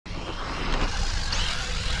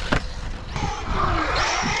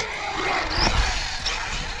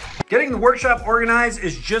Getting the workshop organized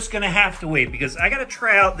is just gonna have to wait because I gotta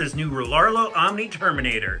try out this new Rlaarlo Omni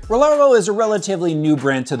Terminator. Rlaarlo is a relatively new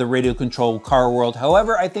brand to the radio control car world.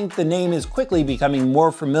 However, I think the name is quickly becoming more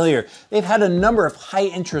familiar. They've had a number of high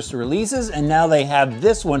interest releases, and now they have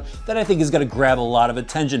this one that I think is gonna grab a lot of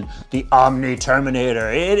attention, the Omni Terminator.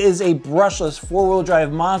 It is a brushless four-wheel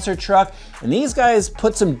drive monster truck, and these guys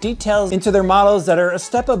put some details into their models that are a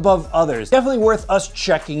step above others. Definitely worth us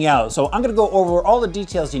checking out. So I'm gonna go over all the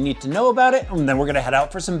details you need to know about it, and then we're gonna head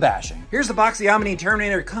out for some bashing. Here's the box the Omni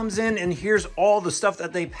Terminator comes in, and here's all the stuff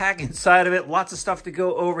that they pack inside of it. Lots of stuff to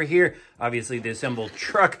go over here. Obviously the assembled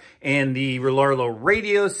truck and the Rlaarlo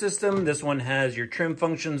radio system. This one has your trim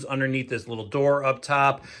functions underneath this little door up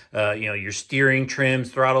top. You know, your steering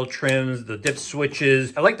trims, throttle trims, the dip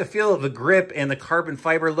switches. I like the feel of the grip and the carbon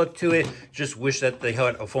fiber look to it. Just wish that they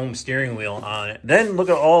had a foam steering wheel on it. Then look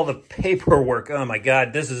at all the paperwork. Oh my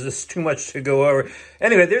God, this is just too much to go over.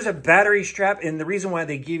 Anyway, there's a battery strap, and the reason why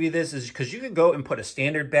they give you this is because you can go and put a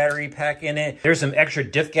standard battery pack in it. There's some extra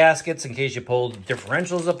diff gaskets in case you pull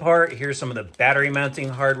differentials apart. Here's some of the battery mounting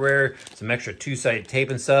hardware, some extra two-sided tape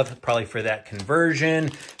and stuff, probably for that conversion.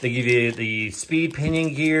 They give you the speed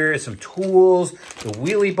pinion gear, some tools, the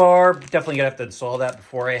wheelie bar. Definitely gonna have to install that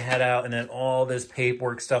before I head out, and then all this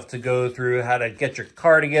paperwork stuff to go through, how to get your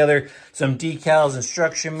car together, some decals,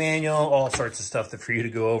 instruction manual, all sorts of stuff for you to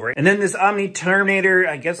go over. And then this Omni Terminator,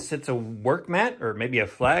 I guess it's a work mat or maybe a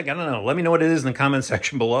flag. I don't know. Let me know what it is in the comment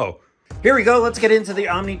section below. Here we go. Let's get into the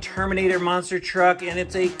Omni Terminator monster truck, and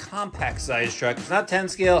it's a compact size truck. It's not 10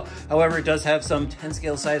 scale. However, it does have some 10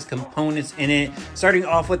 scale size components in it. Starting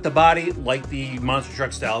off with the body, like the monster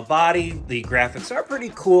truck style body, the graphics are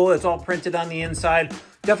pretty cool. It's all printed on the inside.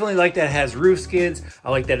 Definitely like that it has roof skids.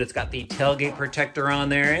 I like that it's got the tailgate protector on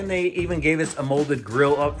there, and they even gave us a molded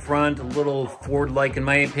grille up front, a little Ford-like in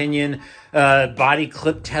my opinion. Body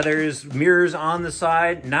clip tethers, mirrors on the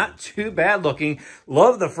side, not too bad looking.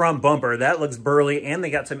 Love the front bumper, that looks burly, and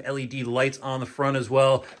they got some LED lights on the front as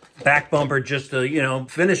well. Back bumper just to, you know,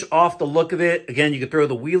 finish off the look of it. Again, you could throw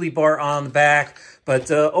the wheelie bar on the back,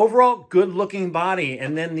 but overall good looking body.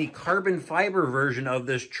 And then the carbon fiber version of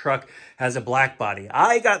this truck has a black body.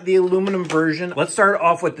 I got the aluminum version. Let's start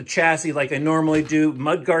off with the chassis like I normally do.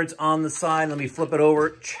 Mud guards on the side. Let me flip it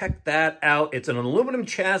over. Check that out. It's an aluminum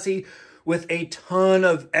chassis with a ton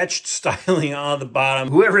of etched styling on the bottom.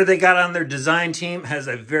 Whoever they got on their design team has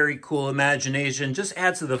a very cool imagination. Just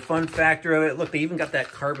adds to the fun factor of it. Look, they even got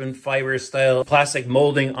that carbon fiber style plastic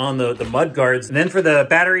molding on the mud guards. And then for the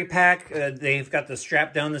battery pack, they've got the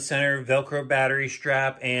strap down the center, Velcro battery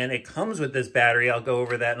strap, and it comes with this battery. I'll go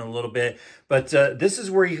over that in a little bit. But this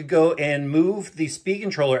is where you could go and move the speed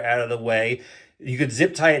controller out of the way. You could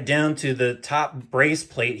zip tie it down to the top brace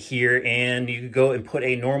plate here, and you could go and put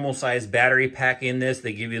a normal size battery pack in this.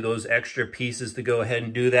 They give you those extra pieces to go ahead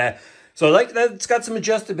and do that. So I like that it's got some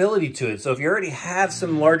adjustability to it. So if you already have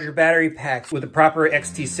some larger battery packs with a proper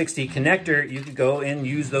XT60 connector, you could go and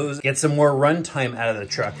use those, get some more runtime out of the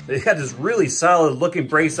truck. They got this really solid looking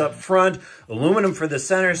brace up front, aluminum for the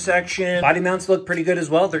center section. Body mounts look pretty good as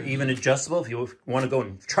well. They're even adjustable if you want to go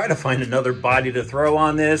and try to find another body to throw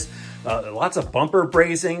on this. Lots of bumper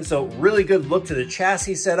bracing, so really good look to the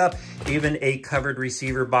chassis setup, even a covered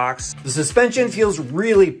receiver box. The suspension feels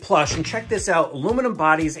really plush, and check this out, aluminum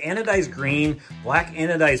bodies, anodized green, black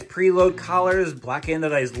anodized preload collars, black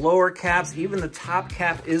anodized lower caps, even the top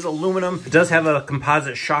cap is aluminum. It does have a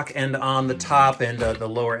composite shock end on the top, and the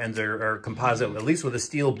lower ends are composite, at least with a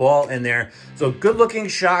steel ball in there. So good looking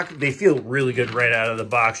shock. They feel really good right out of the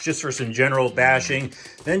box, just for some general bashing.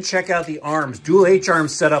 Then check out the arms, dual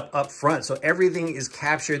H-arms set up front. So everything is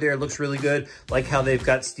captured there. It looks really good. Like how they've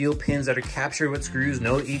got steel pins that are captured with screws,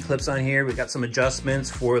 no E-clips on here. We've got some adjustments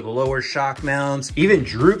for the lower shock mounts, even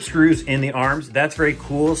droop screws in the arms. That's very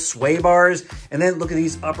cool. Sway bars. And then look at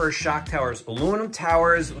these upper shock towers, aluminum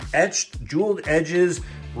towers, etched, jeweled edges,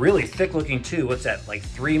 really thick looking too. What's that, like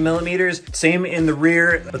 3 millimeters? Same in the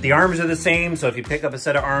rear, but the arms are the same. So if you pick up a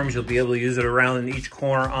set of arms, you'll be able to use it around in each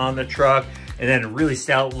corner on the truck. And then really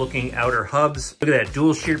stout looking outer hubs. Look at that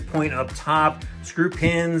dual shear point up top, screw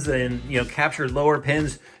pins and, you know, captured lower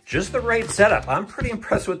pins. Just the right setup. I'm pretty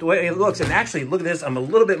impressed with the way it looks. And actually, look at this. I'm a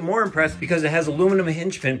little bit more impressed because it has aluminum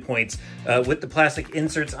hinge pin points with the plastic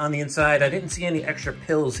inserts on the inside. I didn't see any extra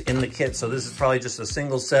pills in the kit, so this is probably just a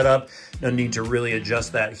single setup. No need to really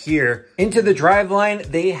adjust that here. Into the driveline,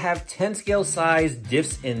 they have 10 scale size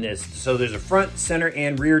diffs in this. So there's a front, center,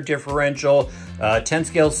 and rear differential. 10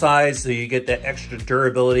 scale size, so you get that extra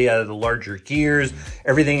durability out of the larger gears.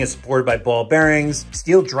 Everything is supported by ball bearings,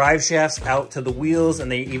 steel drive shafts out to the wheels,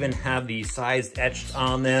 and they even even have the size etched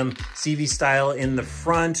on them, CV style in the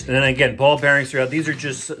front. And then again, ball bearings throughout. These are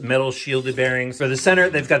just metal shielded bearings. For the center,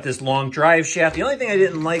 they've got this long drive shaft. The only thing I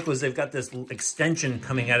didn't like was they've got this extension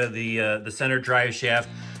coming out of the center drive shaft.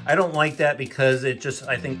 I don't like that because it just,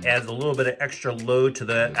 I think, adds a little bit of extra load to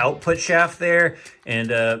the output shaft there, and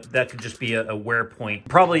that could just be a wear point.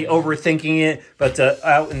 Probably overthinking it, but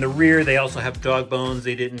out in the rear, they also have dog bones.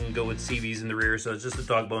 They didn't go with CVs in the rear, so it's just a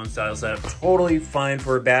dog bone style setup. Totally fine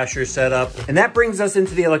for a basher setup. And that brings us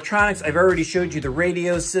into the electronics. I've already showed you the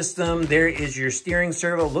radio system. There is your steering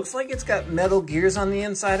servo. Looks like it's got metal gears on the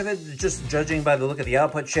inside of it, just judging by the look of the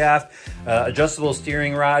output shaft. Adjustable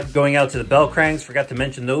steering rod going out to the bell cranks. Forgot to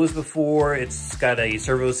mention those before. It's got a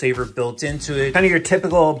servo saver built into it. Kind of your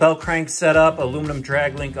typical bell crank setup, aluminum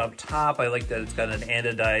drag link up top. I like that it's got an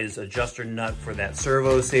anodized adjuster nut for that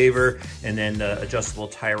servo saver, and then adjustable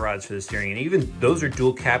tie rods for the steering. And even those are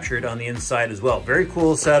dual captured on the inside as well. Very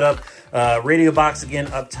cool setup. Radio box again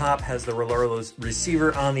up top has the Rlaarlo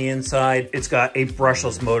receiver on the inside. It's got a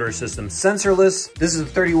brushless motor system, sensorless. This is a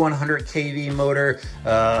 3100 kV motor,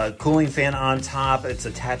 cooling fan on top. It's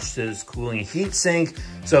attached to this cooling heat sink.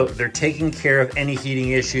 So they're taking care of any heating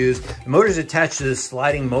issues. The motor's attached to this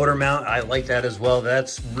sliding motor mount. I like that as well.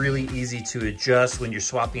 That's really easy to adjust when you're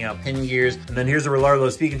swapping out pin gears. And then here's the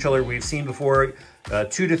Rlaarlo speed controller we've seen before. 2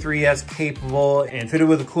 to 3S capable and fitted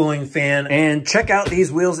with a cooling fan. And check out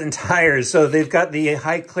these wheels and tires. So they've got the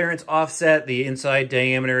high clearance offset. The inside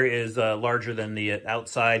diameter is larger than the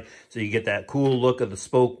outside, so you get that cool look of the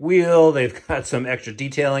spoke wheel. They've got some extra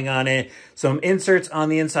detailing on it. Some inserts on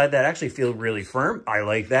the inside that actually feel really firm. I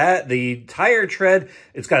like that. The tire tread,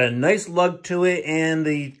 it's got a nice lug to it, and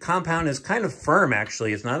the compound is kind of firm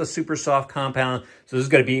actually. It's not a super soft compound. So this is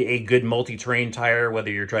going to be a good multi-terrain tire, whether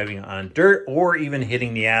you're driving on dirt or even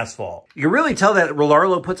hitting the asphalt. You can really tell that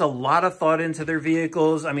Rlaarlo puts a lot of thought into their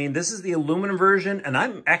vehicles. I mean, this is the aluminum version, and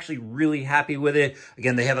I'm actually really happy with it.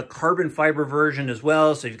 Again, they have a carbon fiber version as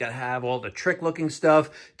well, so you've got to have all the trick-looking stuff.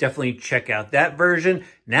 Definitely check out that version.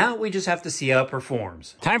 Now we just have to see how it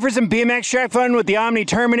performs. Time for some BMX track fun with the Omni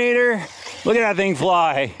Terminator. Look at that thing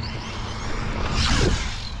fly.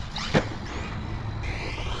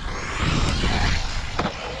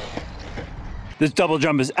 This double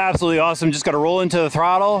jump is absolutely awesome. Just got to roll into the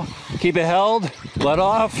throttle, keep it held, let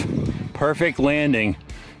off. Perfect landing.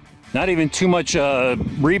 Not even too much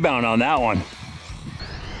rebound on that one.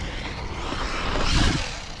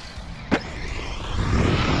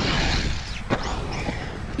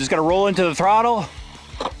 Just got to roll into the throttle.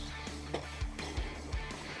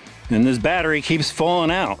 And this battery keeps falling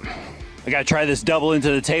out. I got to try this double into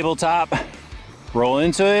the tabletop. Roll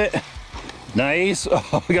into it. Nice.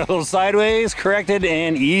 Oh, we got a little sideways, corrected,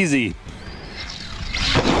 and easy.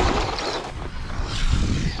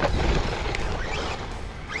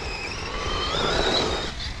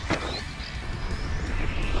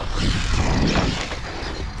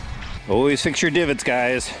 Always fix your divots,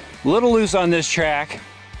 guys. A little loose on this track.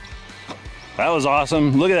 That was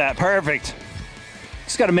awesome. Look at that, perfect.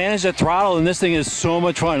 Just got to manage the throttle, and this thing is so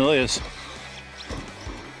much fun. Look at this.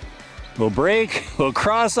 Little brake, little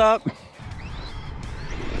cross up.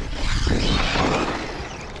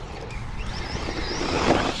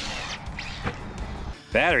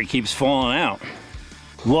 Battery keeps falling out.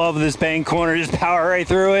 Love this bank corner, just power right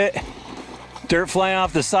through it. Dirt flying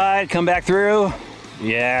off the side, come back through.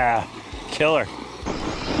 Yeah, killer.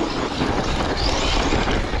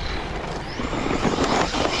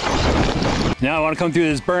 Now I want to come through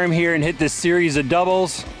this berm here and hit this series of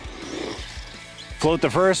doubles. Float the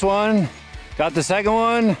first one, got the second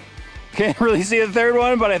one. Can't really see the third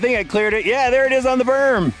one, but I think I cleared it. Yeah, there it is on the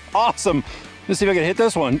berm. Awesome. Let's see if I can hit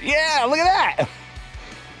this one. Yeah, look at that.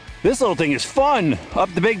 This little thing is fun.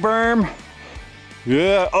 Up the big berm.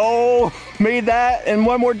 Yeah, oh, made that, and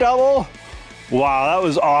one more double. Wow, that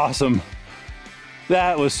was awesome.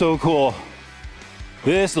 That was so cool.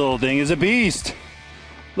 This little thing is a beast.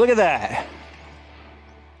 Look at that.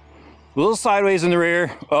 A little sideways in the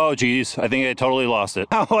rear. Oh geez, I think I totally lost it.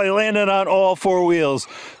 Oh, I landed on all four wheels.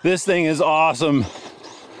 This thing is awesome.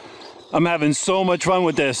 I'm having so much fun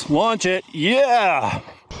with this. Launch it, yeah.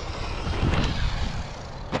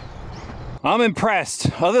 I'm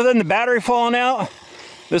impressed. Other than the battery falling out,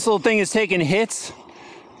 this little thing is taking hits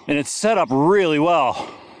and it's set up really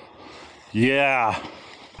well. Yeah.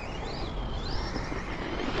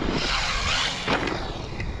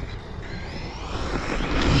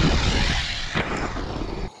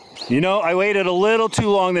 You know, I waited a little too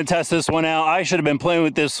long to test this one out. I should have been playing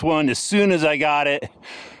with this one as soon as I got it.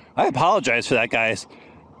 I apologize for that, guys.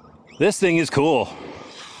 This thing is cool.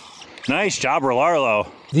 Nice job, Rlaarlo.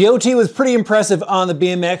 The OT was pretty impressive on the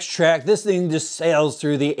BMX track. This thing just sails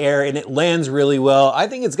through the air and it lands really well. I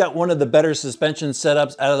think it's got one of the better suspension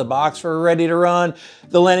setups out of the box for ready to run.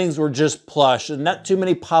 The landings were just plush, not too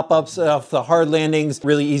many pop-ups off the hard landings,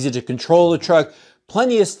 really easy to control the truck.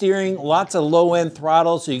 Plenty of steering, lots of low-end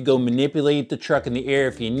throttle, so you can go manipulate the truck in the air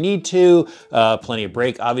if you need to. Plenty of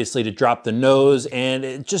brake, obviously, to drop the nose, and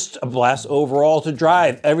it's just a blast overall to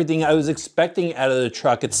drive. Everything I was expecting out of the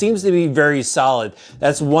truck. It seems to be very solid.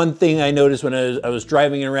 That's one thing I noticed when I was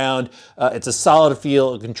driving around. It's a solid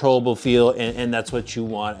feel, a controllable feel, and that's what you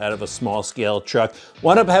want out of a small-scale truck.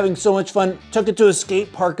 Wound up having so much fun. Took it to a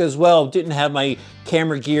skate park as well. Didn't have my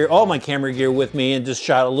camera gear, all my camera gear with me, and just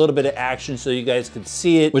shot a little bit of action so you guys could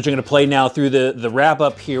see it, which I'm gonna play now through the wrap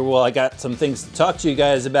up here while I got some things to talk to you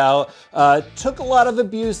guys about. Took a lot of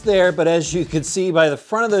abuse there, but as you can see by the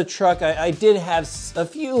front of the truck, I did have a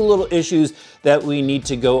few little issues that we need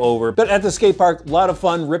to go over. But at the skate park, a lot of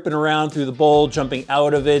fun ripping around through the bowl, jumping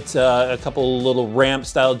out of it, a couple little ramp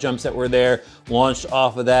style jumps that were there, launched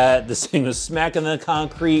off of that. This thing was smacking the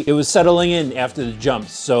concrete. It was settling in after the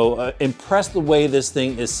jumps. So impressed the way this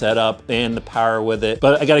thing is set up and the power with it.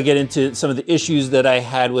 But I gotta get into some of the issues that I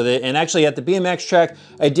had with it. And actually at the BMX track,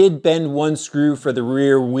 I did bend one screw for the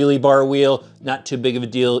rear wheelie bar wheel. Not too big of a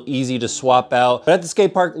deal, easy to swap out. But at the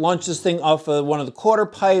skate park, launched this thing off of one of the quarter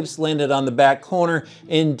pipes, landed on the back corner,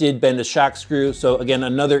 and did bend a shock screw. So again,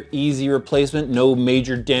 another easy replacement, no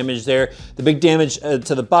major damage there. The big damage to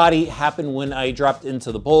the body happened when I dropped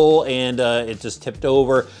into the bowl and it just tipped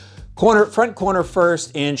over. Front corner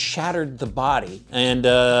first and shattered the body. And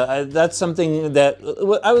that's something that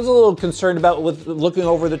I was a little concerned about with looking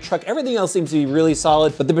over the truck. Everything else seems to be really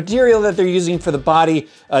solid, but the material that they're using for the body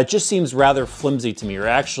just seems rather flimsy to me, or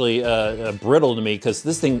actually brittle to me, because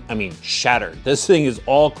this thing, I mean, shattered. This thing is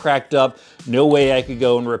all cracked up. No way I could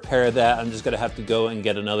go and repair that. I'm just gonna have to go and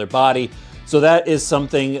get another body. So that is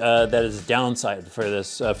something that is a downside for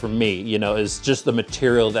this, for me, you know, is just the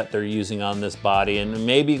material that they're using on this body. And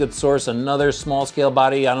maybe you could source another small scale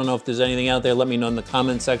body. I don't know if there's anything out there. Let me know in the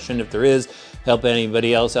comment section if there is. Help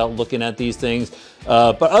anybody else out looking at these things.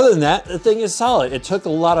 But other than that, the thing is solid. It took a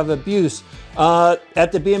lot of abuse.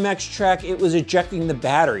 At the BMX track, it was ejecting the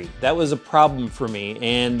battery. That was a problem for me,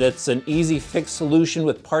 and that's an easy fix solution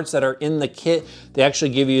with parts that are in the kit. They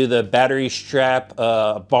actually give you the battery strap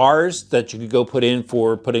bars that you could go put in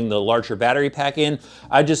for putting the larger battery pack in.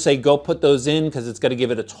 I just say go put those in because it's going to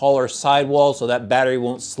give it a taller sidewall so that battery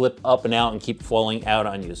won't slip up and out and keep falling out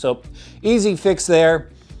on you. So easy fix there.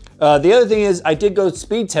 The other thing is I did go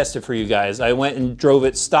speed test it for you guys. I went and drove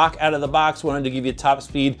it stock out of the box, wanted to give you top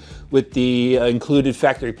speed with the included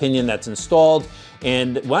factory pinion that's installed,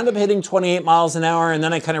 and wound up hitting 28 miles an hour. And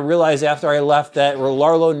then I kind of realized after I left that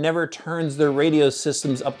Rlaarlo never turns their radio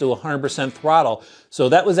systems up to 100% throttle. So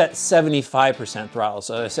that was at 75% throttle.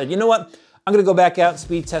 So I said, you know what? I'm gonna go back out and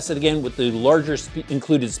speed test it again with the larger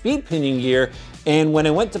included speed pinion gear. And when I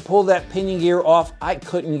went to pull that pinion gear off, I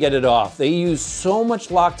couldn't get it off. They used so much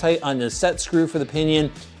Loctite on the set screw for the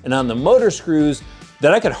pinion and on the motor screws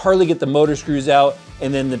that I could hardly get the motor screws out.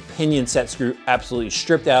 And then the pinion set screw absolutely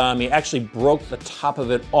stripped out on me, actually broke the top of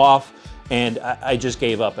it off. And I just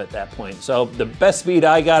gave up at that point. So the best speed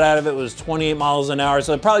I got out of it was 28 miles an hour.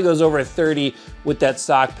 So it probably goes over 30 with that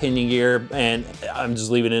stock pinion gear, and I'm just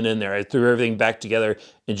leaving it in there. I threw everything back together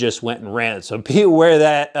and just went and ran it. So be aware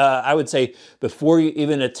that I would say before you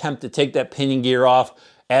even attempt to take that pinion gear off,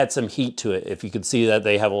 add some heat to it. If you could see that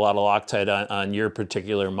they have a lot of Loctite on your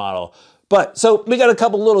particular model. But so we got a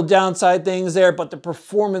couple little downside things there, but the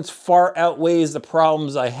performance far outweighs the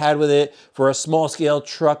problems I had with it for a small scale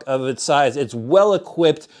truck of its size. It's well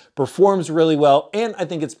equipped, performs really well, and I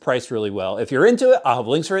think it's priced really well. If you're into it, I'll have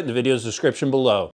links for it in the video's description below.